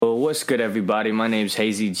What's good, everybody? My name's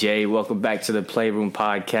Hazy J. Welcome back to the Playroom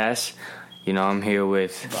Podcast. I'm here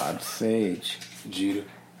with Bob Sage, Jeter,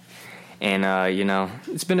 and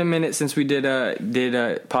it's been a minute since we did a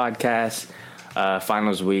podcast.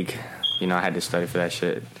 Finals week, I had to study for that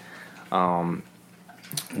shit. And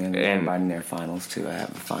everybody in their finals too. I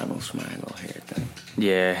have a finals for my little hair thing.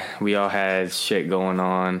 Yeah, we all had shit going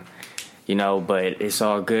on, but it's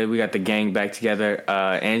all good. We got the gang back together.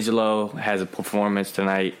 Angelo has a performance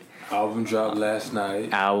tonight. Album dropped last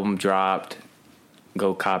night. Album dropped.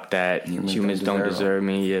 Go cop that. Humans don't deserve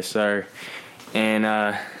me. Yes, sir. And,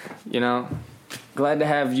 glad to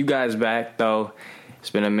have you guys back, though. It's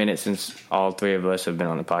been a minute since all three of us have been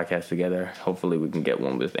on the podcast together. Hopefully we can get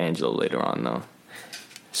one with Angelo later on, though.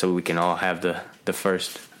 So we can all have the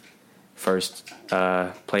first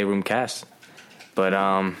Playroom cast.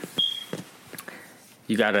 But,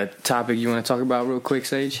 you got a topic you want to talk about real quick,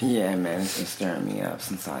 Sage? Yeah, man. It's been stirring me up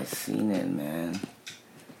since I've seen it, man.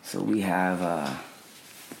 So we have a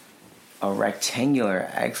rectangular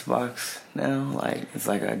Xbox now. Like, it's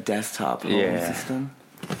like a desktop home system.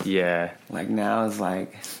 Yeah. Like, now it's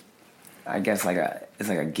like, I guess it's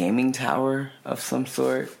like a gaming tower of some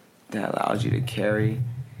sort that allows you to carry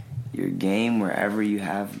your game wherever you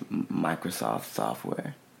have Microsoft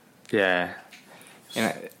software. Yeah.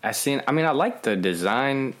 And I like the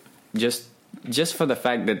design just for the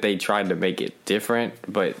fact that they tried to make it different,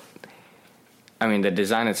 but the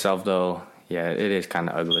design itself, though, yeah, it is kind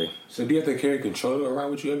of ugly. So do you have to carry a controller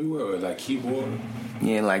around with you everywhere, or like keyboard?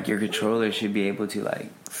 Yeah, like your controller should be able to like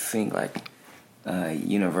sync like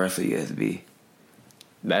universal USB.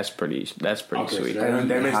 That's pretty Okay, sweet. So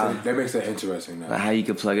that makes that interesting now. Like how you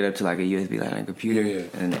could plug it up to like a USB like on a computer, yeah.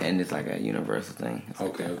 and the end is like a universal thing. It's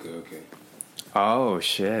Okay. Oh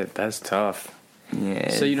shit, that's tough.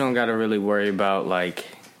 Yeah. So you don't got to really worry about like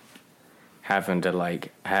having to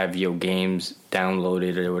like have your games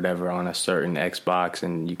downloaded or whatever on a certain Xbox,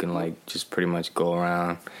 and you can like just pretty much go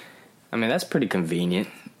around. That's pretty convenient.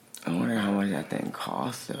 I wonder how much that thing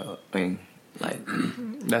costs though.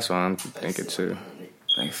 That's what I'm thinking too.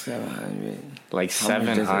 Like 700. Like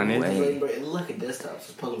 700. But look at desktops.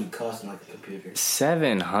 It's probably costing like a computer.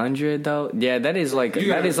 700 though. Yeah, that is like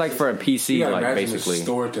for a PC, like basically. The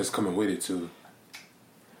storage that's coming with it too.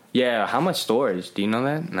 Yeah, how much storage? Do you know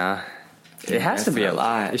that? Nah, it has to be a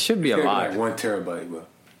lot. It should be a lot. Like 1 terabyte, bro.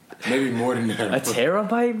 Maybe more than that. A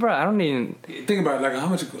terabyte, bro? I don't even think about it, how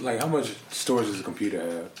much storage does a computer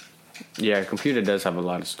have? Yeah, a computer does have a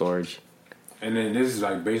lot of storage. And then this is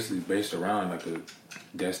like basically based around like a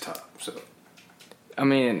desktop. So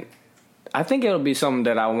I think it'll be something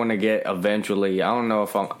that I want to get eventually. I don't know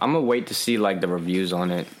if I'm gonna wait to see like the reviews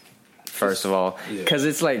on it first of all, because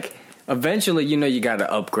it's like eventually you got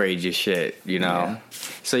to upgrade your shit, Yeah.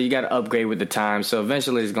 So you got to upgrade with the time. So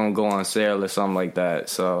eventually it's gonna go on sale or something like that.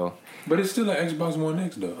 So, but it's still an Xbox One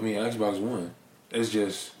X though. Xbox One. It's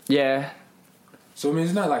just So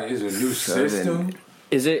it's not like it's a new system.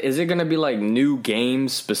 Is it gonna be like new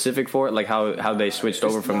games specific for it, like how they switched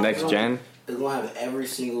over from next gen? It's gonna have every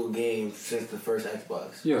single game since the first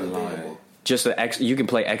Xbox. You're lying. Just you can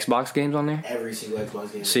play Xbox games on there. Every single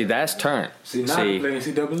Xbox game. See, that's turn. See, now I'm playing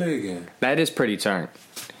NCAA again. That is pretty turn.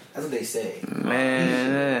 That's what they say.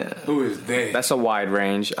 Man, who is they? That's a wide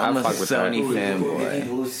range. I'm a fuck with Sony that.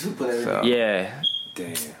 fanboy. Yeah.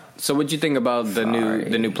 Damn. So what'd you think about the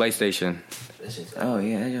new PlayStation? Oh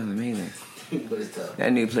yeah, that was amazing. But it's tough.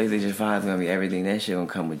 That new PlayStation 5 is gonna be everything. That shit gonna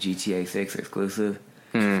come with GTA 6 exclusive.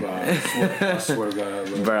 I swear to God,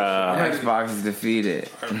 bro. Bruh. Xbox is defeated.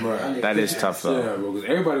 That is tough though. Yeah, bro, because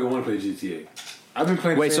everybody want to play GTA. I've been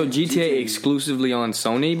playing. Wait, so GTA exclusively on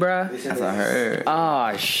Sony, bruh? That's what I heard.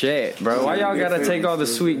 Ah, shit, bro. Why y'all gotta take all the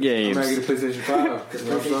sweet games? I'm gonna get a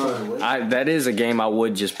PlayStation 5. That is a game I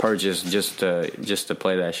would just purchase just to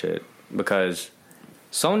play that shit, because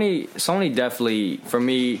Sony definitely, for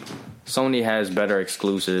me, Sony has better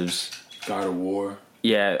exclusives. God of War.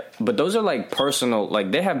 Yeah, but those are like personal,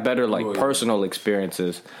 like they have better like personal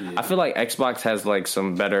experiences. Yeah. I feel like Xbox has like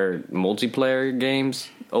some better multiplayer games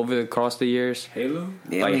across the years. Halo?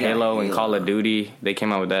 Yeah, like Halo and Call of Duty, they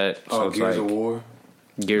came out with that. So it's Gears like of War.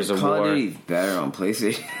 Gears of Call War. of Duty's better on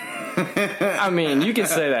PlayStation. You can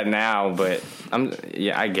say that now, but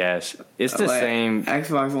I guess it's the same.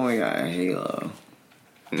 Xbox only got a Halo.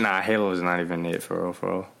 Nah, Halo's not even it for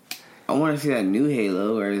real. I want to see that new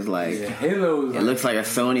Halo where it's like Halo. It looks like a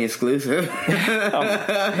Sony exclusive.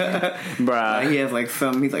 Bruh. Like he has like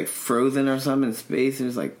he's like frozen or something in space.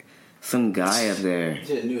 There's like some guy up there. Is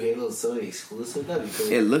it a new Halo Sony exclusive? That'd be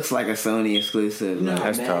cool. It looks like a Sony exclusive. You know how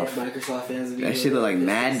That's mad tough. Microsoft fans would be. That shit look like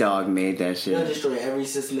Mad Dog made that shit. They'll destroy every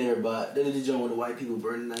system they ever bought. They did the joint with the white people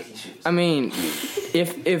burning Nike shoes. I mean,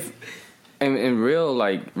 if in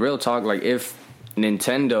real talk, like if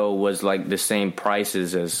Nintendo was like the same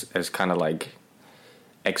prices as kind of like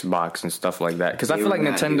Xbox and stuff like that, because I feel like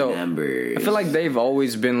Nintendo, I feel like they've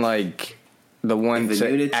always been like the one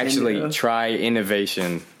to actually try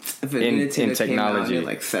innovation in technology. Came out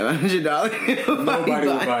like $700. Nobody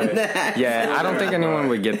would buy it. Yeah, I don't think anyone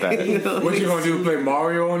would get that. What you gonna do? Play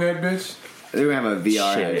Mario on that bitch? They're gonna have a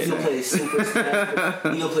VR Shit. You headset. gonna play Super Smash?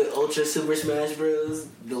 You gonna play Ultra Super Smash Bros?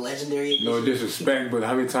 The legendary edition? No disrespect, but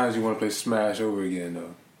how many times you want to play Smash over again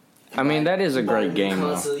though? I mean, that is a great game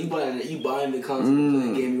though. You buying the console to play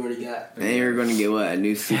the game you already got. And you're gonna get what? A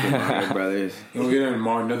new Super Mario Brothers. You gonna get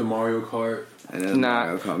another Mario Kart? Another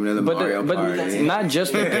Mario Kart. But not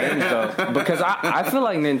just the games though, because I feel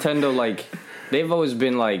like Nintendo, like they've always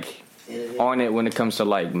been like on it when it comes to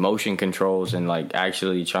like motion controls and like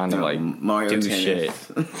actually trying to like Mario do tennis.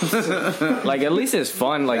 shit. Like at least it's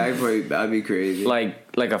fun. Like that'd be crazy.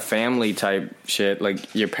 like a family type shit.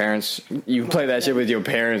 Like your parents, you play that shit with your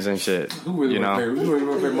parents and shit. Who really You wanna know. play? Who really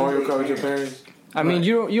want to play Mario Kart with your parents? I mean,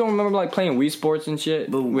 you don't remember like playing Wii Sports and shit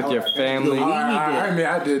with your family. I mean,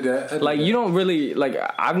 I did that. Like you don't really like.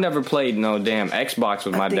 I've never played no damn Xbox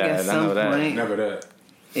with my think dad. at I know some that. point- Never that.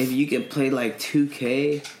 if you could play like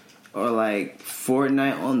 2K or like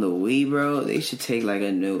Fortnite on the Wii, bro, they should take like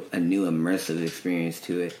a new immersive experience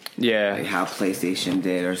to it. Yeah. Like how PlayStation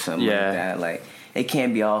did or something Yeah. like that. Like it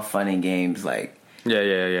can't be all fun and games. Like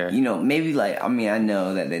Yeah. you know, maybe like I mean I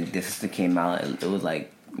know that this system came out. It was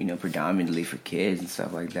like predominantly for kids and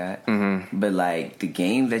stuff like that. Mm-hmm. But like the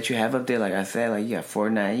games that you have up there, like I said, like you got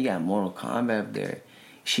Fortnite, you got Mortal Kombat up there.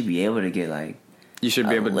 You should be able to get like You should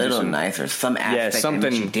be able to do little some nicer, some aspect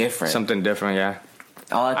something different. Something different, yeah.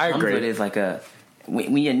 All it I comes agree. with is like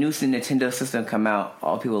when your new Nintendo system come out,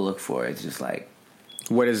 all people look for is just like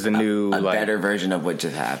What is the new a like better version of what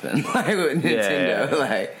just happened, like with Nintendo, Yeah.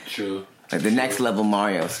 like True. the next level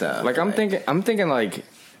Mario stuff. like I'm thinking like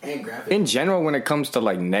And graphics. in general when it comes to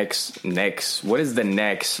like next what is the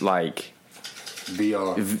next like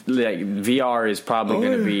VR. like VR is probably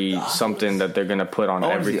going to be something that they're going to put on Or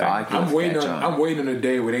the everything. Oculus. I'm waiting on the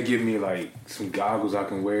day where they give me like some goggles I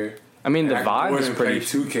can wear. I mean the And I can vibe go is and play pretty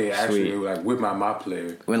 2K actually sweet. like with my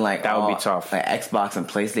player. When like That would be tough. Like Xbox and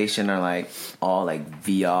PlayStation are like all like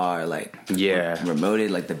VR, like Yeah. remoted.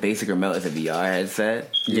 Like the basic remote is a VR headset.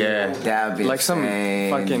 Yeah. That would be Like some insane,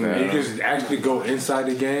 fucking- bro. You just actually go inside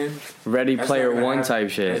the game. Ready That's Player not gonna One happen. type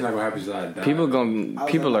shit. That's not gonna happen till I die.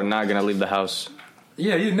 People are not going to leave the house.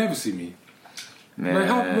 Yeah, you'd never see me. Man.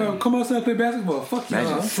 Like, bro, come outside and play basketball. Fuck you.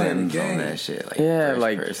 Imagine I'm playing the Sims on game. that shit. Like Yeah, first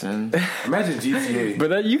like- person. Imagine GTA.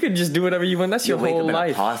 But you could just do whatever you want. That's your You wake whole up in a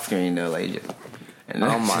life. pause screen though, like, and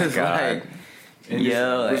Oh my just God. like, And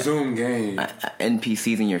yo, just like, resume game.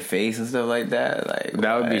 NPCs in your face and stuff like that. Like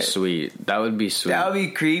That would be what? sweet. That would be sweet. That would be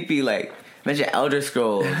creepy. Like imagine Elder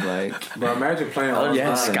Scrolls. Like Bro, imagine playing Oh, online. yeah,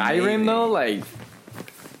 That's Skyrim amazing. though, like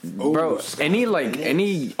Oh, bro, Skyrim.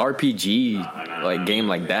 any RPG like game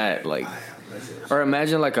like that, like, or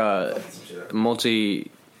imagine like a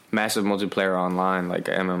massive multiplayer online, like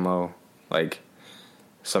a MMO, like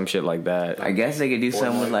some shit like that. I guess they could do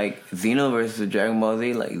something with like Xenoverse Dragon Ball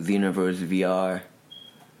Z, like Xenoverse VR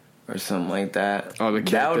or something like that. Oh, the That would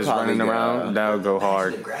characters probably running go- around, that would go The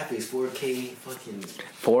hard. graphics, 4K, fucking.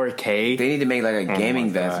 4K, They need to make like a gaming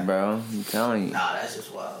my vest, God. bro. I'm telling you. Nah, that's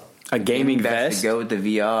just wild. a gaming vest, to go with the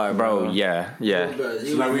VR, bro. Yeah. Bro,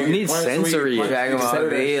 So, like, we Need play- sensory. we play- Dragon Ball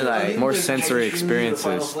Z, like more sensory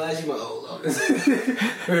experiences.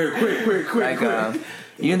 Quick. like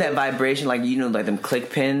you know that vibration, like like them click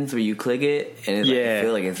pins where you click it and it's like Yeah. you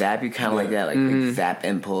feel like it zap you, kind of like that, like zap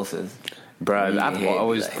impulses. Bruh, Yeah, I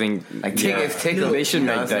always like- think like tickle. they should You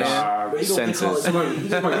know make what I'm that saying? senses. You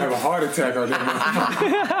might have a heart attack out there.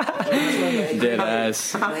 Dead ass.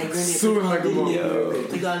 Soon like a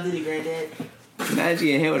motherfucker. You gotta do the granddad. Imagine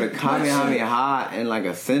getting hit with a Kamehameha and like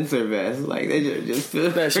a sensor vest, like they just feel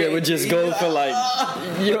That shit would just go for like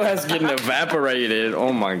your ass getting evaporated.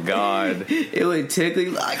 Oh my god. It would tickle you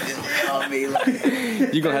like this. I'll be like,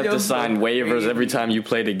 You're gonna have to sign waivers every time you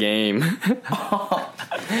play the game. the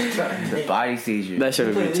body seizure. That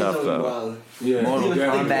shit would be tough though. Yeah. Mortal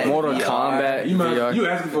Kombat. Mortal VR. Kombat VR. You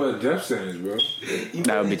asking for a death sentence, bro.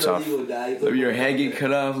 That would be tough. If your head get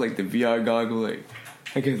cut off, like the VR goggle, like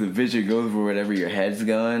I guess the vision goes for whatever your head's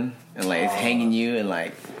going, and like it's hanging you, and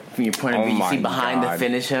like From your point of view, you see behind to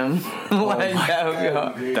finish him. Like, that would be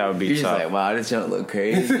hard. That would be You're tough. just like, wow, this junk look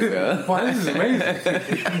crazy, bro. Wow, this is amazing.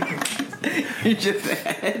 You just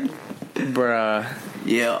bruh.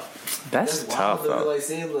 Yeah. That's tough, though. Like,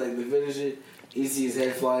 seeing, like, the finish it, you see his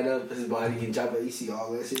head flying up, his body getting chopped up, you see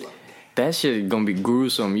all that shit. Like, that shit gonna be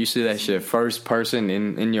gruesome. You see that shit first person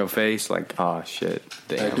in your face, like, oh shit.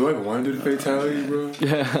 Damn. Like, do I want to do the fatality, bro?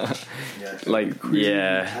 Yeah. Like,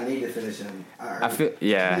 yeah. I need to finish him. I feel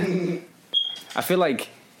like,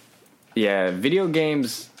 yeah, video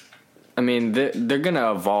games, I mean, they're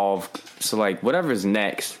gonna evolve. So, like, whatever's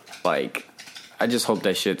next, like, I just hope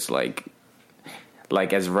that shit's, like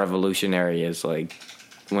as revolutionary as, like,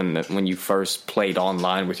 when you first played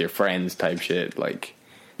online with your friends type shit. Like,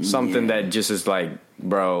 something that just is like,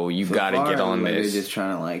 bro, you gotta get on this. They're just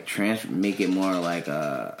trying to, like, make it more like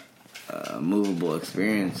a movable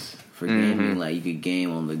experience for gaming. Like, you could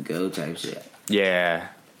game on the go type shit. Yeah.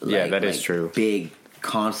 Yeah, that is like true. Big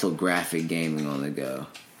console graphic gaming on the go.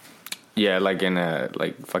 Yeah, like in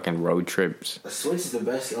fucking road trips. The Switch is the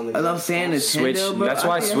best on the go. As I'm saying, Nintendo, Switch, bro, that's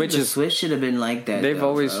why Switch is... Switch should have been like that. They've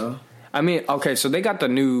always... Bro. I mean, okay, so they got the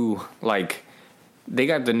new, like... They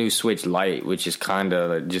got the new Switch Lite, which is kind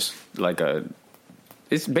of just like a...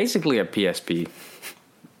 It's basically a PSP.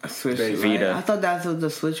 A Switch Vita. I thought that's what the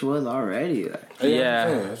Switch was already. Like.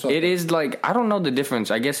 Yeah, it is like... I don't know the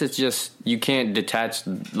difference. I guess it's just... You can't detach,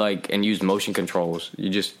 like, and use motion controls.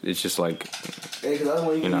 It's just like... Yeah, because other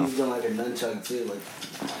one you can use them like a nunchuck too. Like,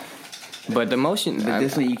 but the motion... But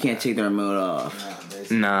this one you can't take the remote off.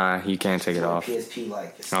 Nah, you can't take it off. PSP,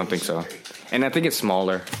 like, I don't think so. And I think it's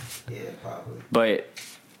smaller. Yeah, probably. But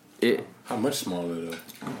it... How much smaller, though?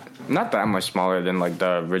 Not that much smaller than, like,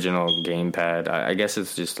 the original gamepad. I guess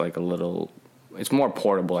it's just, like, a little... It's more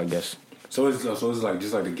portable, I guess. So it's like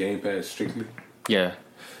just like the gamepad strictly? Yeah.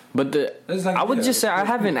 But I would just say I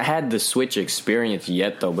haven't had the Switch experience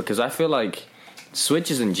yet, though, because I feel like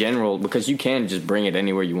Switches in general, because you can just bring it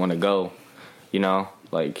anywhere you want to go, you know?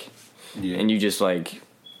 Like... Yeah. And you just, like...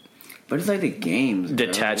 But it's like the games,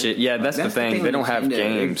 detach it. Yeah, that's the thing. They don't have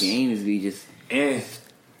games. Games, we just...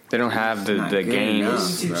 They don't have the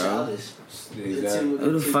games. Enough, bro.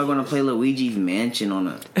 Who the fuck want to play Luigi's Mansion on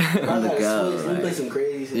the go? Right? Play some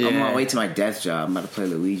crazy. Yeah. I'm on my way to my desk job. I'm about to play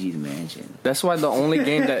Luigi's Mansion. That's why the only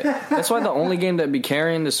game that be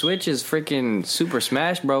carrying the Switch is freaking Super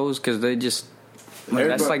Smash Bros. Because they just...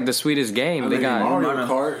 That's like the sweetest game. They got Mario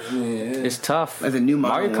Kart. Yeah. It's tough. That's a new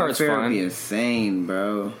Mario Kart's fun. Be insane,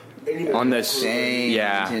 bro. On the same,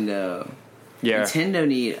 Nintendo. Yeah. Nintendo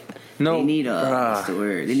need. No, they need what's the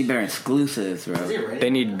word? They need better exclusives, bro.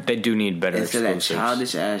 They do need better instead exclusives. Of that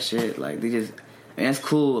childish ass shit. Like they just. And that's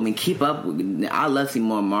cool. I mean, keep up. I love to see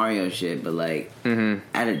more Mario shit, but like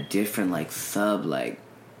at a different like sub like.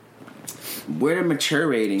 Where the mature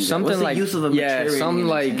ratings? Something what's the like use of a mature rating something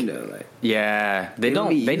like Nintendo? Like yeah, they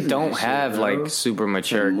don't have shit, like super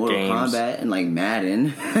mature Mortal games. Kombat and like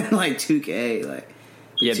Madden, like 2K, like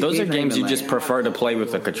yeah, 2K those are games you just prefer to play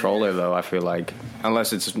with a controller though. I feel like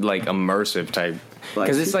unless it's like immersive type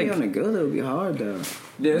because it's like on the go that would be hard though.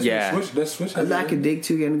 Yeah, that's Switch. I could dig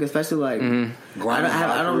 2K, especially like I'm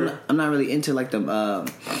not really into like the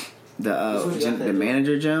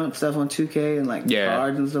manager jump stuff on 2K and like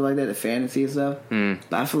cards and stuff like that, the fantasy and stuff.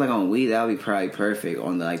 But I feel like on Wii that would be probably perfect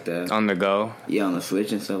on the on the go. Yeah, on the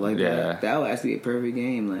Switch and stuff like that. That would actually be a perfect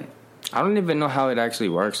game. Like I don't even know how it actually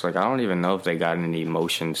works. Like I don't even know if they got any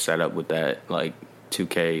motion set up with that like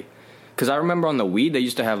 2K. Because I remember on the Wii they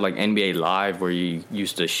used to have like NBA Live where you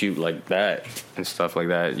used to shoot like that and stuff like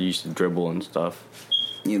that. You used to dribble and stuff.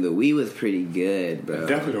 Yeah, the Wii was pretty good, bro. I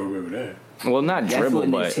definitely don't remember that. Well, not that's dribble,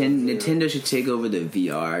 but Nintendo should take over the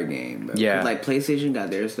VR game, bro. Yeah, like PlayStation got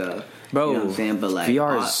their stuff, bro. You know what I'm saying? But like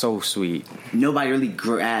VR is so sweet. Nobody really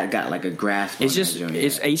got like a grasp. It's just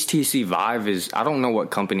it's HTC Vive is. I don't know what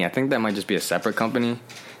company. I think that might just be a separate company.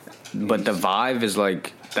 But the Vive is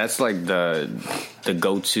like that's like the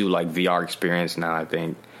go-to like VR experience now. I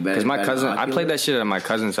think because my cousin, I played that shit at my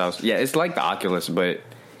cousin's house. Yeah, it's like the Oculus, but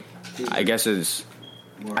I guess it's.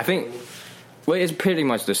 I think. Well, it's pretty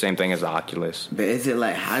much the same thing as the Oculus. But is it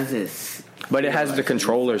like how's this? But it has the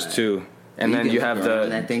controllers too, and then you have the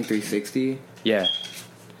that thing 360. Yeah,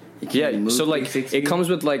 yeah. So like it comes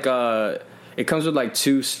with like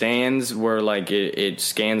two stands where like it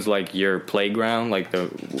scans like your playground, like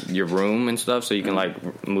your room and stuff, so you can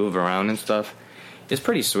like move around and stuff. It's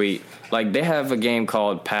pretty sweet. Like they have a game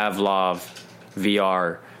called Pavlov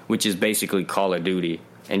VR, which is basically Call of Duty,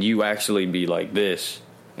 and you actually be like this.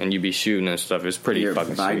 And you be shooting and stuff. It's pretty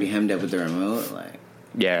fucking sweet. Be hemmed up with the remote, like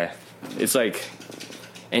yeah. It's like,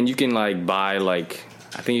 and you can like buy like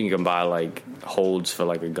I think you can buy like holds for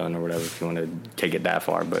like a gun or whatever if you want to take it that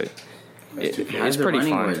far. But it's pretty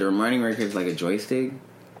fun. The running record is like a joystick.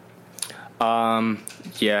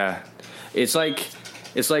 Yeah, it's like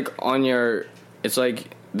on your. It's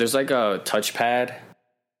like there's like a touchpad.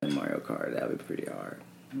 In Mario Kart, that would be pretty hard.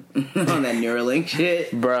 On that Neuralink shit,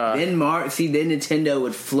 bruh. Then Nintendo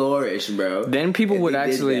would flourish, bro. Then people would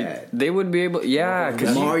actually, they would be able, yeah.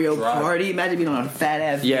 Cause Mario Party, imagine being on a fat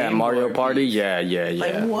ass. Yeah, Game Mario Boy. Party, yeah.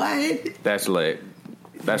 Like what? That's lit.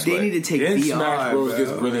 They need to take VR. Smash Bros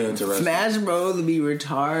gets really interesting. Smash Bros would be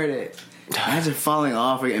retarded. Imagine falling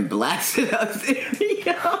off and blasted up there.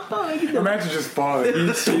 Imagine just falling.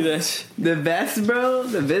 You see that? The vest, bro.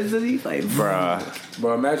 The visibility, like, bruh.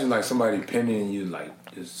 But imagine like somebody pinning you, like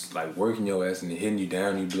just like working your ass and hitting you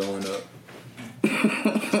down, you blowing up.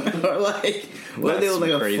 Or like, what if there was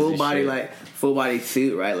like a full body, shit. like full body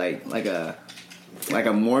suit, right? Like a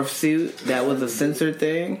morph suit that was a sensor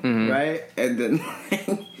thing, right? And then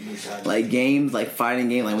like games, like fighting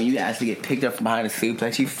games, like when you actually get picked up from behind a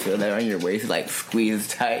suplex, you feel that on your waist, like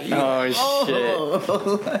squeezed tight.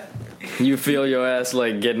 Shit. You feel your ass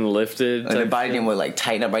like getting lifted. Like the body game would like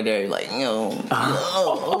tighten up right there. You're like, oh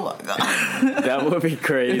my god, that would be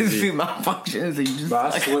crazy. See malfunctions. And you just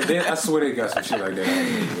But I swear they got some shit like that.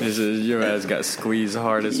 This is your ass got squeezed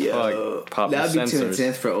hard as fuck. Pop that'd the be too sensors.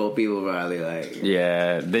 intense for old people, probably. Like,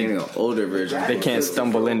 Yeah, they older version. they can't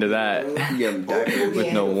stumble into that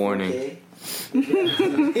with no warning.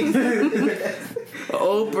 An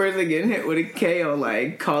old person getting hit with a K on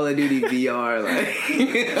like Call of Duty VR, like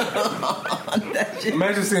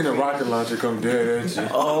Imagine seeing a rocket launcher come dead at you.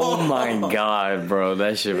 Oh my god, bro,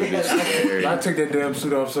 that shit would be scary. I take that damn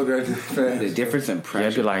suit off so goddamn fast. the difference in pressure.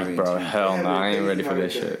 I'd be like, probably, bro, too. hell no, I ain't ready for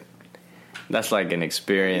this shit. That's like an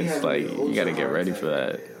experience. Like you got to get ready for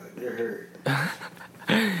that.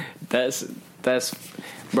 That's,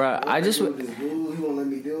 bro. I just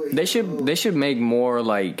they should make more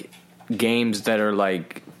like games that are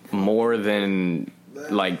like more than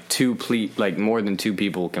like more than two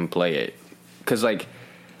people can play it. Cause like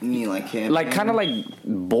You mean like campaign? like kind of like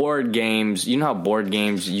board games. You know how board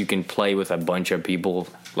games you can play with a bunch of people.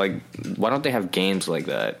 Like why don't they have games like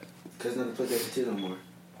that? Cause none of the PlayStation 2 no more.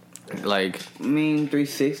 Like I mean,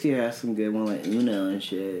 360 has some good one like Uno and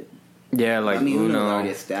shit. yeah, like I mean, Uno's Uno. already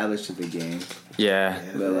established as a game. Yeah,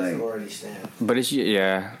 But like, already stamped. but it's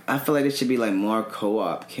yeah. I feel like it should be like more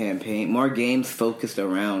co-op campaign, more games focused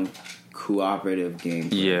around cooperative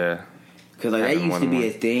games. Yeah. Because like that Having used to be one a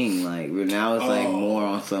thing. Like now it's like more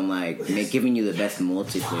on some like giving you the best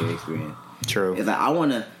multiplayer experience. True. It's like I don't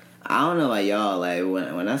know about y'all. Like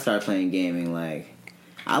when I started playing gaming, like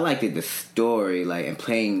I liked it, the story, like and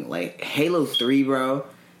playing like Halo 3, bro.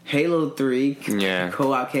 Halo 3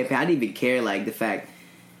 co-op campaign. I didn't even care like the fact.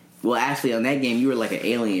 Well, actually, on that game, you were like an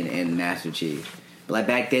alien in Master Chief. But like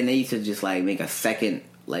back then, they used to just like make a second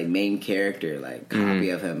like main character like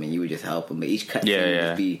copy of him, and you would just help him. But each cutscene would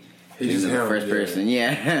just be He's the first person.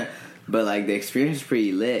 Yeah. But like the experience is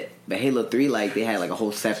pretty lit. But Halo 3, like they had like a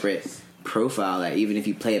whole separate profile that even if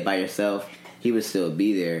you play it by yourself, he would still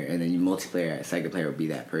be there, and then your multiplayer, second player would be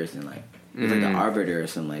that person. Like it was like the Arbiter or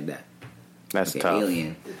something like that. That's like tough. An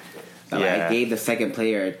alien. But like it gave the second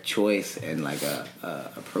player a choice and like a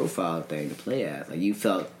profile thing to play as. Like you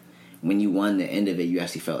felt when you won the end of it, you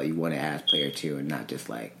actually felt like you won it as player 2 and not just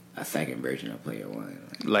like a second version of player 1.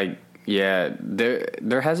 Like yeah,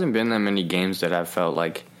 there hasn't been that many games that I've felt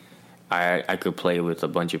like I could play with a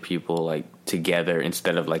bunch of people like together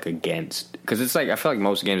instead of like against. Because it's like I feel like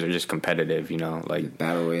most games are just competitive, you know, like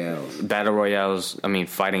battle royales. I mean,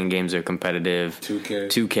 fighting games are competitive.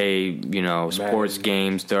 2K, you know, sports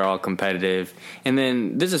games, they're all competitive. And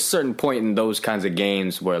then there's a certain point in those kinds of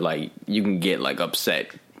games where like you can get like upset,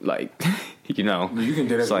 like you know, you can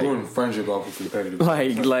get like, ruin friendship off of competitive.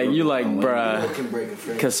 Like you like,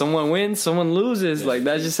 bruh, because someone wins, someone loses. Like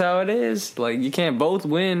that's just how it is. Like you can't both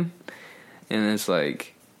win. And it's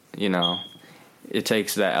like, you know, it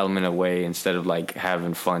takes that element away instead of like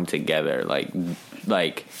having fun together. Like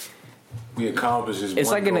we accomplish this it's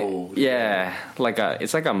one like goal.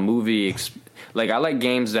 It's like a movie. Like I like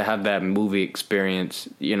games that have that movie experience.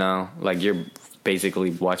 You know, like you're basically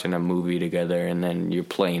watching a movie together and then you're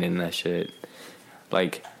playing in that shit.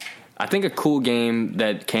 Like I think a cool game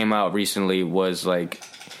that came out recently was like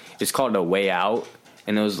it's called A Way Out,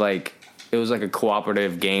 and it was like a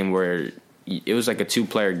cooperative game where. It was like a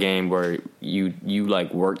 2-player game where you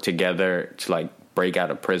like work together to like break out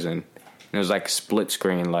of prison. And it was like split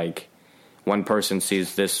screen. Like one person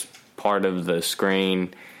sees this part of the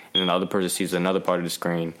screen and another person sees another part of the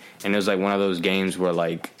screen. And it was like one of those games where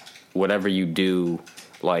like whatever you do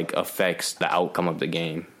like affects the outcome of the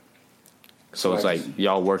game. So it's like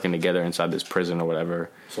y'all working together inside this prison or whatever.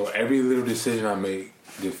 So every little decision I make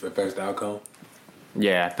affects the outcome?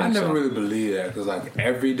 Yeah, I think so. I never really believed that because like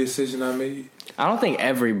every decision I made. I don't think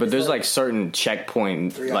every, but there's like certain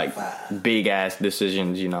checkpoint, like big ass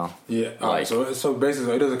decisions, you know. Yeah, like so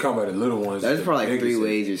basically it doesn't come by the little ones. There's probably like 3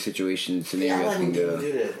 ways or situations, scenarios can go.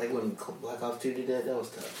 Do that. Like when Black Ops 2 did that was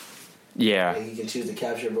tough. Yeah, like you can choose to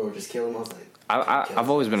capture bro or just kill him. I was like, I've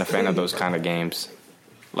always been a fan of those kind of games,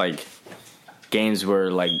 like games where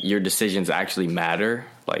like your decisions actually matter.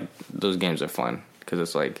 Like those games are fun because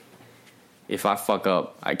it's like if I fuck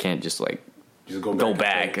up, I can't just like go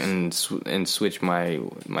back and switch my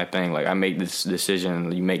thing. Like I make this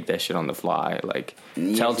decision, you make that shit on the fly. Like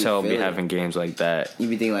Telltale be having games like that. You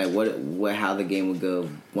be thinking like what how the game would go. If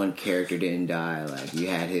one character didn't die, like you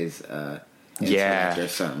had his intellect or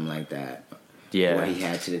something like that. Yeah, what he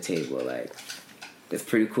had to the table. Like it's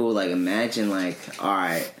pretty cool. Like imagine like all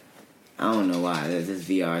right. I don't know why this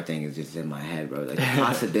VR thing is just in my head, bro. Like the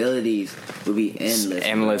possibilities would be endless.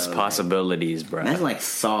 Endless possibilities, bro. Imagine like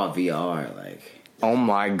Saw VR, like. Oh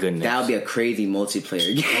my goodness, that would be a crazy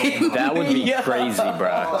multiplayer game. That would be crazy,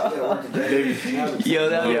 bro.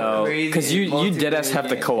 Yo, crazy. Because you deadass have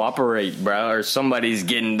to cooperate, bro, or somebody's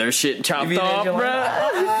getting their shit chopped off, bro.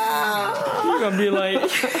 You're gonna be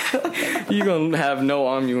like, you're gonna have no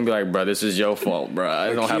arm. You're gonna be like, bro, this is your fault, bro.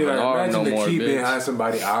 I don't have an arm no more. Imagine the key behind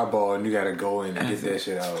somebody's eyeball and you gotta go in and get that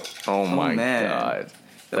shit out. Oh my god.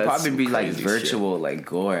 It'll probably be like virtual, shit. Like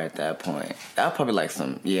gore at that point. That'll probably like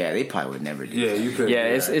some. Yeah, they probably would never do. Yeah, that. you could. Yeah,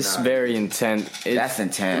 it's very intense. That's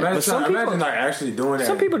intense. Imagine like actually doing that.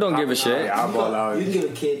 Some people don't give a shit. You can give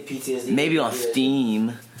a kid PTSD. Maybe on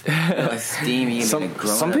Steam. Like Steam.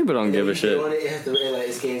 Some people don't give a shit. You have to realize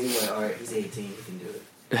it's games. You're like, all right, he's 18, he can do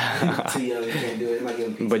it. Too young, he can't do it. It might give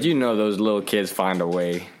him PTSD. But you know, those little kids find a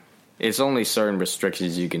way. It's only certain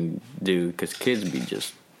restrictions you can do because kids be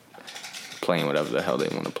just playing whatever the hell they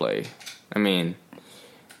want to play. I mean,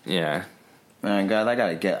 yeah. Man, God, I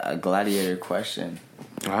gotta get a gladiator question.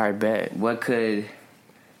 All right, bet. What could,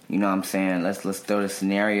 you know what I'm saying? Let's throw the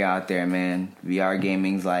scenario out there, man. VR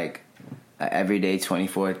gaming's like an everyday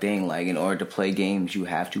 24 thing. Like, in order to play games, you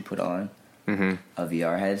have to put on a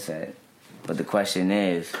VR headset. But the question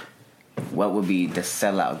is, what would be the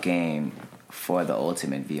sellout game for the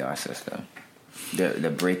ultimate VR system?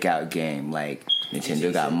 The breakout game, like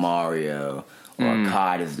Nintendo got Mario. Or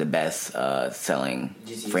COD is the best selling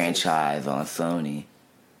franchise on Sony.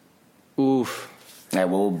 Oof. Like,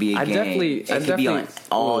 what would be a game? It could be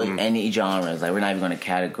on any genres. Like, we're not even going to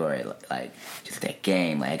category like just that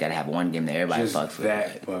game. Like, I gotta have one game that everybody fucks with.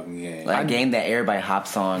 That fucking game. Like a game that everybody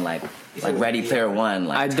hops on. Like Ready Player One.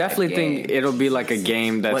 Like, I definitely think it'll be like a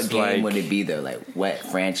game that's what game would it be though? Like, what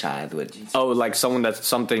franchise would? Oh, like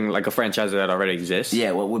something like a franchise that already exists.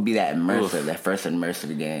 Yeah, what would be that immersive? That first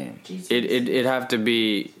immersive game. It'd have to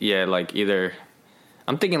be like either.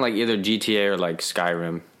 I'm thinking like either GTA or like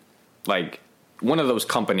Skyrim, like. One of those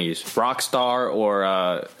companies, Rockstar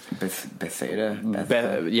or Bethesda.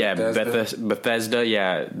 Bethesda.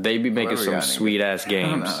 Yeah, they be making some sweet ass games. I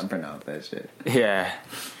don't know how to pronounce that shit. Yeah,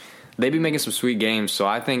 they be making some sweet games. So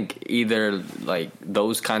I think either like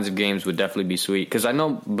those kinds of games would definitely be sweet. Because I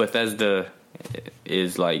know Bethesda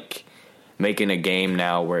is like making a game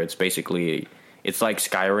now where it's basically it's like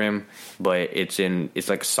Skyrim, but it's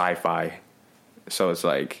like sci-fi. So it's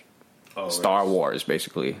like Star Wars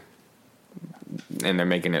basically. And they're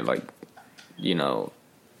making it like, you know,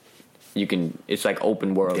 it's like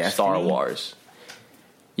open world Destiny? Star Wars.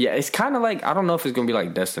 Yeah, it's kind of like, I don't know if it's gonna be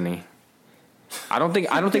like Destiny. I don't think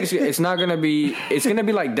it's not gonna be. It's gonna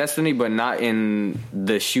be like Destiny, but not in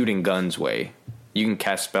the shooting guns way. You can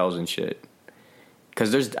cast spells and shit.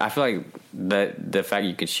 Because I feel like that the fact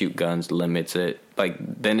you can shoot guns limits it. Like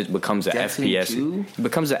then it becomes an FPS. 2? It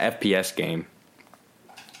becomes an FPS game.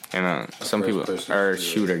 And some people or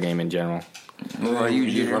shooter game in general. What you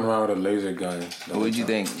just run around with a laser gun. What would you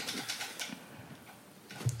think?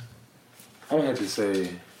 I would have to say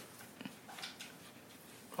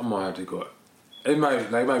I'm gonna have to go. It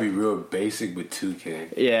might be real basic, but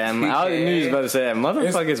 2K. Yeah, I knew you was about to say that.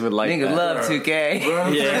 Motherfuckers would like niggas that. love 2K. Bro,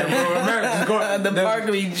 yeah, bro, the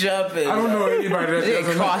park be jumping. I don't know anybody that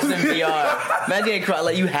doesn't crossing VR. Imagine getting cross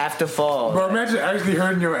like you have to fall. Bro, imagine actually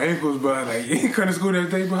hurting your ankles, but like you ain't gonna school that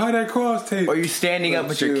thing. But how that cross take? Or you're standing up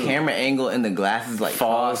with your camera angle and the glasses like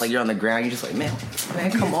falls, like you're on the ground. You're just like, man,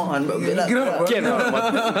 come on, bro, get up, bro. Get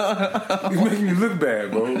up. You're making me look bad,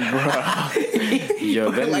 bro. Yo,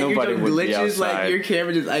 then like nobody would be outside. like your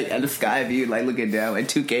camera just like at the sky view, like looking down, like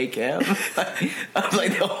 2K cam. I'm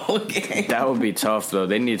like the whole game. That would be tough though.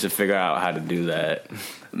 They need to figure out how to do that.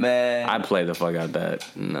 Man, I play the fuck out that.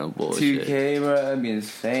 No bullshit. 2K, bro, that'd be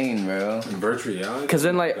insane, bro. Virtual reality. Because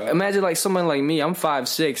then, like, imagine like someone like me. I'm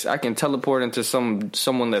 5'6". I can teleport into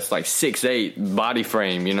someone that's like 6'8", body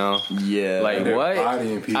frame. You know? Yeah. Like what?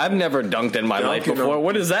 I've never dunked in my life before.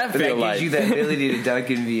 What does that feel like? Gives you that ability to dunk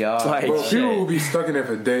in VR. Like, bro, people will be stuck in there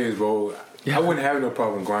for days, bro. I wouldn't have no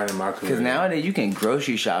problem grinding my career. Because nowadays you can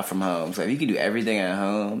grocery shop from home. So if you can do everything at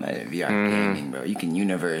home, at VR gaming, bro, you can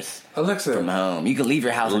universe Alexa from home. You can leave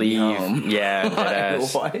your house and be home. Yeah,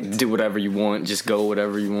 like, what? Do whatever you want. Just go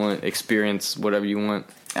whatever you want. Experience whatever you want.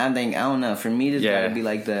 I don't know. For me, this gotta be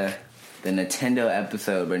like the Nintendo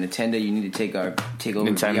episode, where Nintendo, you need to take over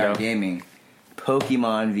VR gaming.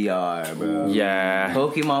 Pokemon VR, bro. Yeah.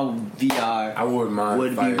 Pokemon VR. I wouldn't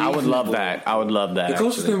mind. I would love that. The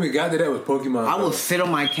closest thing we got to that was Pokemon. I will sit on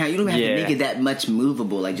my couch. You don't have to make it that much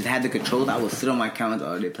movable. Like, just have the controls. I will sit on my couch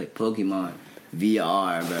all day, play Pokemon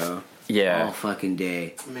VR, bro. Yeah. All fucking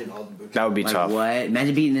day. That would be like, tough. What?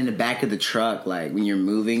 Imagine being in the back of the truck, like, when you're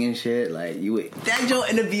moving and shit. Like, you would... That joke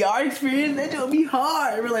in the VR experience, that joke would be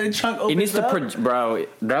hard. Bro. Like, the trunk opens It needs to... bro,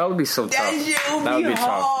 that would be so tough. That would be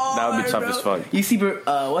tough. That would be tough as fuck. You see,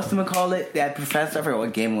 whatchamacallit? That professor, I forgot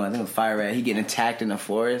what game it was. I think it was Fire Red. He getting attacked in the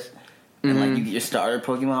forest. And, like, you get your starter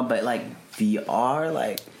Pokemon, but, like, VR,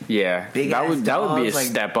 like... Yeah, that would be a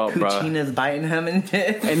step up, bro. Puccina's biting him and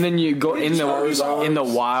shit. And then you go in the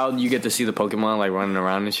wild, you get to see the Pokemon like running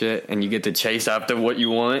around and shit, and you get to chase after what you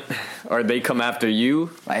want, or they come after you.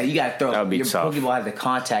 Like you gotta throw. That would be tough. Pokeball has the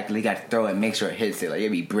contact, and you gotta throw it, and make sure it hits it. Like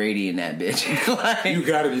it'd be Brady in that bitch. Like, you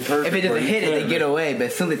gotta be perfect. If it doesn't hit it, they get away. But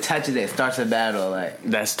as soon as it touches it, starts a battle. Like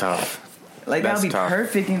that's tough. Like that would be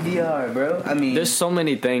perfect in VR, bro. I mean, there's so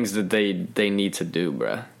many things that they need to do,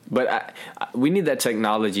 bro. But we need that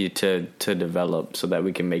technology to develop so that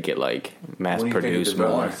we can make it like mass produced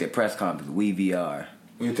more. The press conference, Wii VR.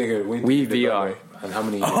 When you think of Wii VR. And how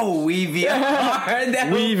many years? Oh, Wii VR.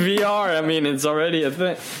 Wii VR. I mean, it's already a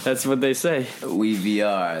thing. That's what they say. Wii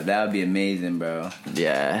VR. That would be amazing, bro.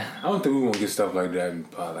 Yeah. I don't think we won't get stuff like that in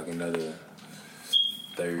like another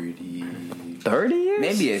 30 years?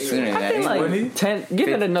 Maybe as soon as that. I think like 10. Give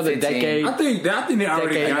it another 15. decade. I think they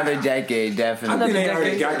already got another decade. Definitely. I think they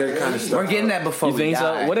already got that kind of stuff. We're getting that before you think we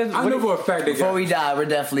die. So? I know for a fact they before we die, we're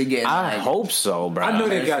definitely getting. I hope so, bro. I know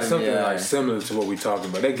they got something like similar to what we're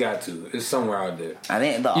talking about. They got to. It's somewhere out there. I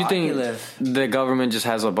think the Oculus. Think the government just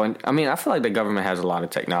has a bunch? I mean, I feel like the government has a lot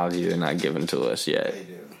of technology they're not giving to us yet. They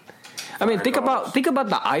do. I mean, think about the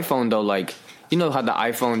iPhone though. Like, you know how the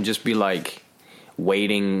iPhone just be like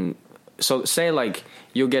waiting. So say like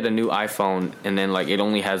you'll get a new iPhone and then like it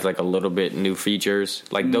only has like a little bit new features.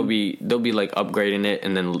 Like they'll be like upgrading it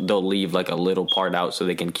and then they'll leave like a little part out so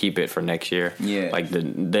they can keep it for next year. Yeah. Like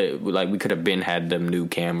like we could have had them new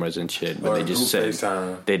cameras and shit, but they just said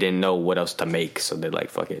they didn't know what else to make, so they're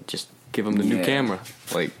like, fuck it, just give them the new camera.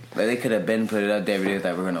 Like they could have put it up there, but they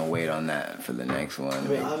thought we're gonna wait on that for the next one. I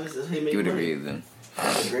mean, obviously, give it a reason.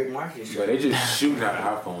 That's a great marketing strategy. But they just shooting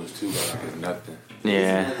out iPhones too, like it's nothing.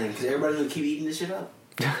 Yeah. Because everybody's gonna keep eating this shit up.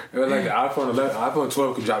 It was like the iPhone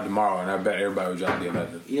 12 could drop tomorrow, and I bet everybody would drop the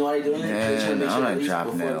 11. You know why they're doing it? Yeah, I'm not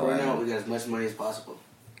dropping that. Before it out, we got as much money as possible.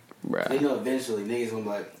 Right. They know eventually niggas gonna be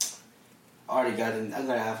like, I got an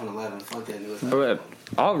iPhone 11. Fuck that newest. But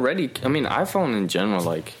already, I mean, iPhone in general,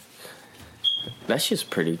 like that's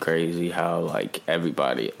just pretty crazy how like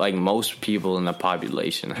everybody, like most people in the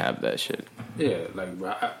population have that shit. Yeah, like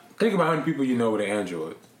bro, think about how many people you know with an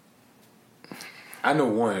Android. I know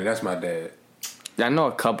one, and that's my dad. I know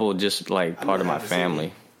a couple, just like part of my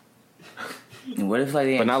family. And what if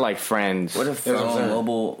like, but not like friends? What if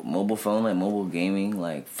mobile phone, like mobile gaming,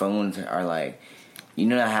 like phones are like, you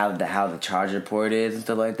know how the charger port is and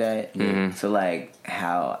stuff like that. Mm-hmm. So like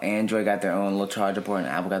how Android got their own little charger port and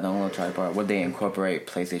Apple got their own little charger port. Would they incorporate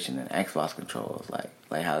PlayStation and Xbox controls, like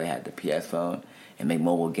how they had the PS phone, and make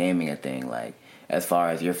mobile gaming a thing, like. As far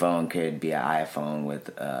as your phone could be an iPhone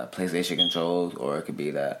with PlayStation controls, or it could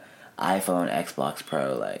be the iPhone Xbox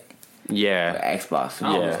Pro, like Xbox. I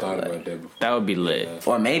always thought about that before. That would be lit. Yeah.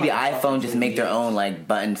 Or maybe iPhone just make their own like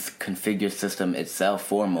buttons configure system itself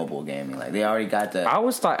for mobile gaming. Like they already got the. I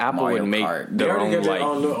always thought Apple Mario would make Kart. their own like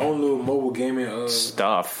own little mobile gaming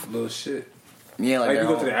stuff, little shit. Yeah, like you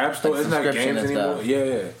go to the App Store, like it's not games anymore.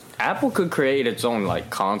 Yeah. Apple could create its own like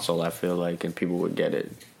console. I feel like, and people would get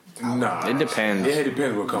it. Nah, it depends. Yeah, it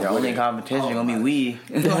depends what comes. The only competition gonna be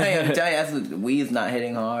Wii. Like, I'm telling you, Wii's not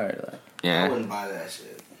hitting hard. Like, yeah, I wouldn't buy that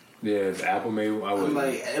shit. Yeah, it's Apple made. I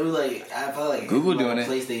felt like Google doing it.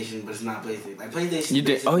 PlayStation, but it's not PlayStation. Like PlayStation. You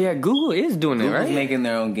did? Oh yeah, Google is doing Google's it, right? making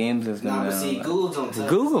their own game system now. But see, Google don't touch.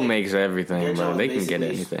 Google makes everything, bro. They can get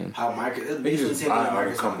anything. How Microsoft? They just buy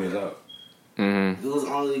other companies up. Mm-hmm. Google's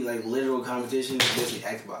only like literal competition is basically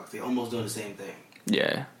Xbox. They almost doing the same thing.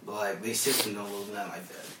 Yeah. But like their system don't look nothing like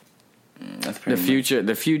that. That's pretty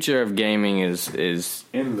The future of gaming is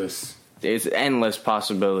Endless. It's endless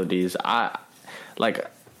possibilities. I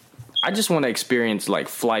just want to experience like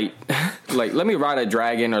flight. Like, let me ride a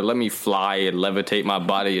dragon or let me fly and levitate my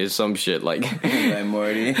body or some shit. Like, like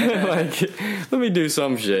Morty. like, let me do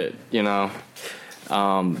some shit, you know?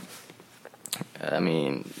 I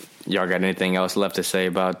mean, y'all got anything else left to say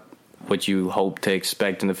about what you hope to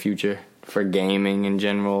expect in the future for gaming in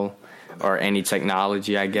general or any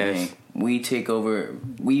technology, I guess? Dang. We take over.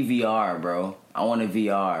 We VR, bro. I want a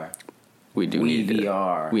VR. We do need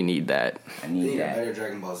VR. We need that. I They need need a that. better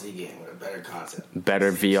Dragon Ball Z game with a better concept.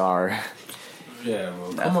 Better VR. Yeah,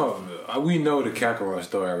 well, come on. We know the Kakarot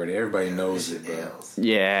story already. Everybody knows it, bro. L's.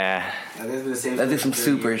 Yeah. Like, that's been the same Let's do thing some for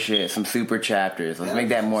super 30 years. shit, some super chapters. Let's make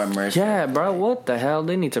that more immersive. Yeah, bro. What the hell?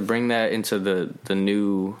 They need to bring that into the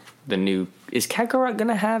new. Is Kakarot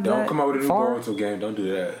gonna have that? Don't come out with a new far? Boruto game. Don't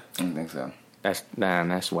do that. I don't think so.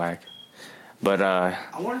 That's whack. But I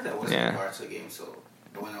wanted that was yeah. a Naruto game, so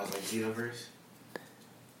the one that was like Xenoverse.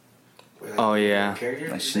 Where, like, Oh, yeah. character,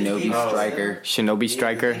 Like they Shinobi game Striker. Shinobi sell.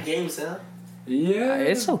 Striker. Yeah, game sell. Yeah,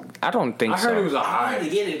 It's I don't think I so. heard it was a I wanted to high.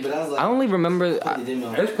 get it, but I was like, I only remember. put the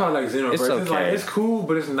demo. It's probably like Xenoverse. It's It's like okay. it's cool,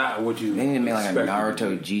 but it's not what you. They need to make like a expect it to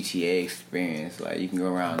Naruto be. GTA experience. Like you can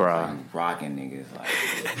go around Bruh. like, rocking niggas.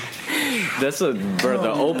 Like That's bro.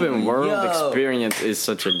 The open world Yo. experience is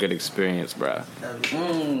such a good experience, bro.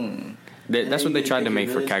 That's what they tried to make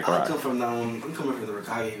for I come Kakarot. from I'm coming from the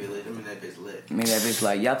Rokage village. I mean that bitch lit. maybe that bitch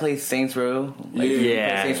like y'all play Saints Row. Like, Yeah. you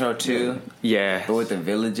play Saints Row 2. Yeah, But with the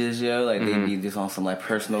villages, yo, like they be just on some like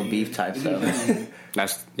personal beef type stuff.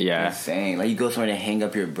 that's yeah. Insane. Like you go somewhere to hang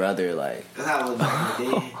up your brother. Like That's how it was back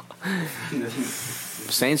in the day.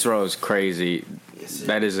 Saints Row is crazy. Yes,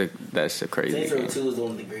 sir. That's a crazy Saints Row game. 2 is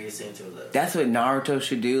one of the greatest Saints Row ever. that's what Naruto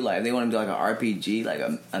should do. Like they want to do like an RPG, like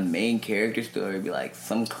a main character story. Be like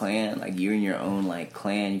some clan, like you're in your own like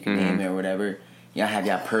clan. You can name it or whatever. Y'all have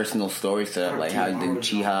your personal story set up, like how the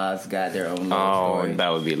Uchihas got their own little story. That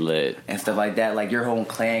would be lit. And stuff like that. Like your whole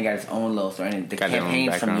clan got its own little story, and the Got their own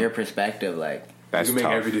campaign's from background. your perspective. Like That's You can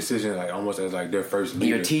make tough. every decision like almost as like their first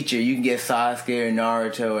leader. your teacher, you can get Sasuke or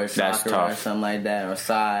Naruto or That's Sakura or tough. something like that, or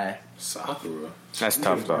Sai. Sakura. That's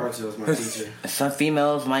tough though. Naruto was my teacher. Some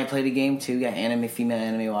females might play the game too. Got female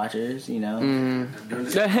anime watchers, you know.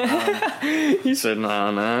 He said no.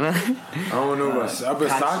 I don't know about Sakura.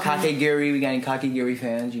 Kakeguri, we got any Kakeguri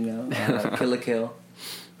fans, you know? Like Kill la Kill.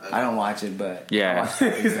 I don't watch it, but Yeah.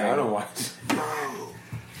 I don't watch.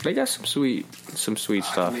 They got some sweet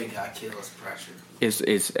stuff. I kill us pressure.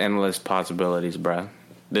 It's endless possibilities, bruh.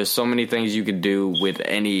 There's so many things you could do with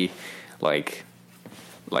any like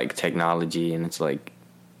technology, and it's like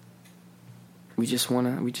we just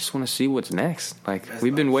wanna see what's next. Like That's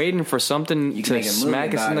we've been nice. waiting for something You can to make a movie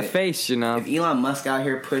smack us in about the it. face, you know. if Elon Musk out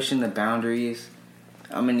here pushing the boundaries,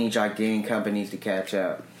 I'm gonna need y'all gaming companies to catch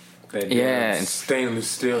up. That Yeah, damn and- stainless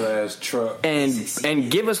steel ass truck. And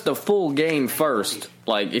give us the full game first.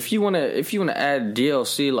 Like if you wanna add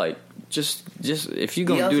DLC, like just if you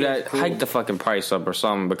gonna DLC do is that, cool. hike the fucking price up or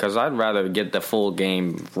something, because I'd rather get the full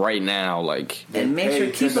game right now. Like And make sure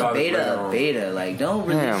Hey, keep a $10 beta later a on. beta. Like don't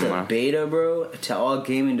release Yeah, a man. beta, bro, to all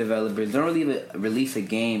gaming developers. Don't release a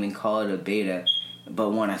game and call it a beta, but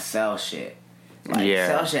want to sell shit. Like Yeah.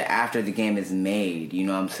 sell shit after the game is made. You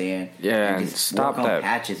know what I'm saying? Yeah, And and just stop work on that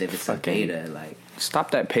patches if it's a fucking- beta. Like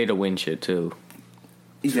stop that pay to win shit too.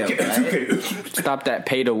 you said what? Stop that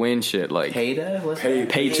pay to win shit. Like Pay-to? What's Pay- that?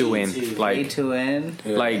 pay to win. Pay to- Like Pay to win.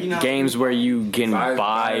 Yeah. like You know- games where you can Buy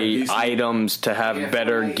buy decent- items to have Yeah,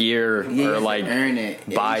 better like- gear Yeah, or you like earn it.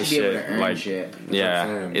 Yeah, buy you should be able shit. to earn Like shit. yeah,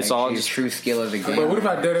 saying. it's Like, all your just. true skill of the game. But what if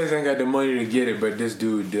I dead ass ain't got the money to get it, but this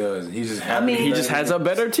dude does? He just happy. mean, He just has a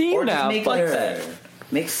better team Or just now. make Fuck like that.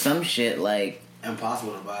 make some shit like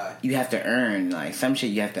Impossible to buy. you have to earn. Like some shit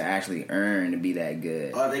you have to actually earn to be that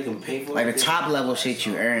good. Or they can pay for Like it. the top level shit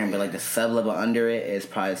you earn, but like the sub level under it is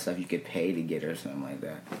probably stuff you could pay to get or something like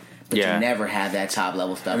that. But Yeah. you never have that top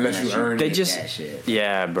level stuff Unless you earn They it. just that shit.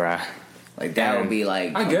 yeah, bruh. Like that And would be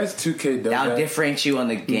like I guess 2K does that'll that. differentiate you on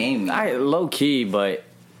the game. I low key, but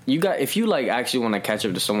if you like actually want to catch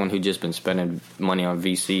up to someone who just been spending money on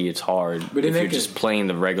VC, it's hard. But if you're just playing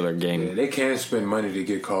the regular game, yeah, they can spend money to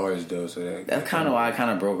get cars though. So that's kind of why I kind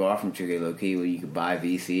of broke off from 2K low key, where you could buy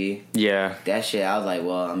VC. Yeah, that shit. I was like,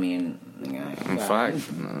 well, I mean,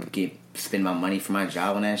 spend my money for my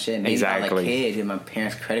job on that shit. Maybe exactly. I like kid, get my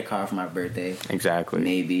parents' credit card for my birthday. Exactly.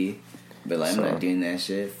 Maybe, but like I'm not doing that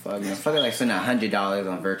shit. Fuck like spending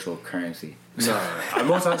 $100 on virtual currency. No,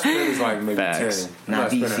 most I spend is like maybe Facts. 10.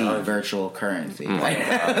 Not VC, virtual currency. Like,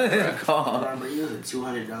 remember, you was a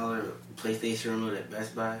 $200 PlayStation remote at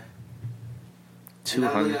Best Buy.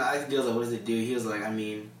 $200. I was like, what does it do? He was like, I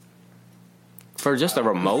mean, for just a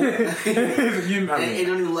remote. It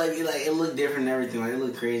don't even it looked different and everything. Like it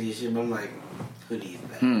looked crazy and shit. But I'm like, who needs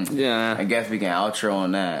that? Yeah, I guess we can outro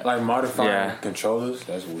on that. Like modifying controllers.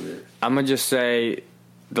 That's weird. I'm gonna just say.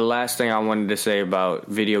 The last thing I wanted to say about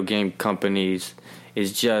video game companies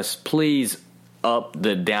is just please up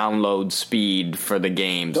the download speed for the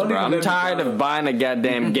games, bro. I'm tired of buying a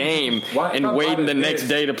goddamn game and waiting the next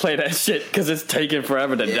day to play that shit because it's taking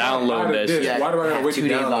forever to download that shit. Why do I gotta wait 2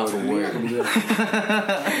 days off of work?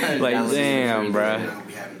 Like, damn, bro.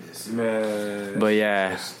 Man. But yeah.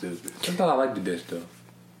 That's stupid. Sometimes I like the disc, though.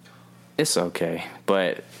 It's okay.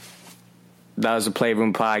 But that was the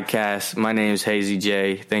Playroom Podcast. My name is Hazy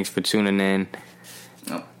J. Thanks for tuning in.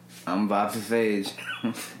 Oh, I'm Bob Sage.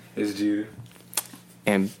 It's Judah.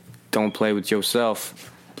 And don't play with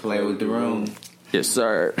yourself. Play with the room. Yes,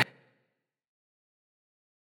 sir.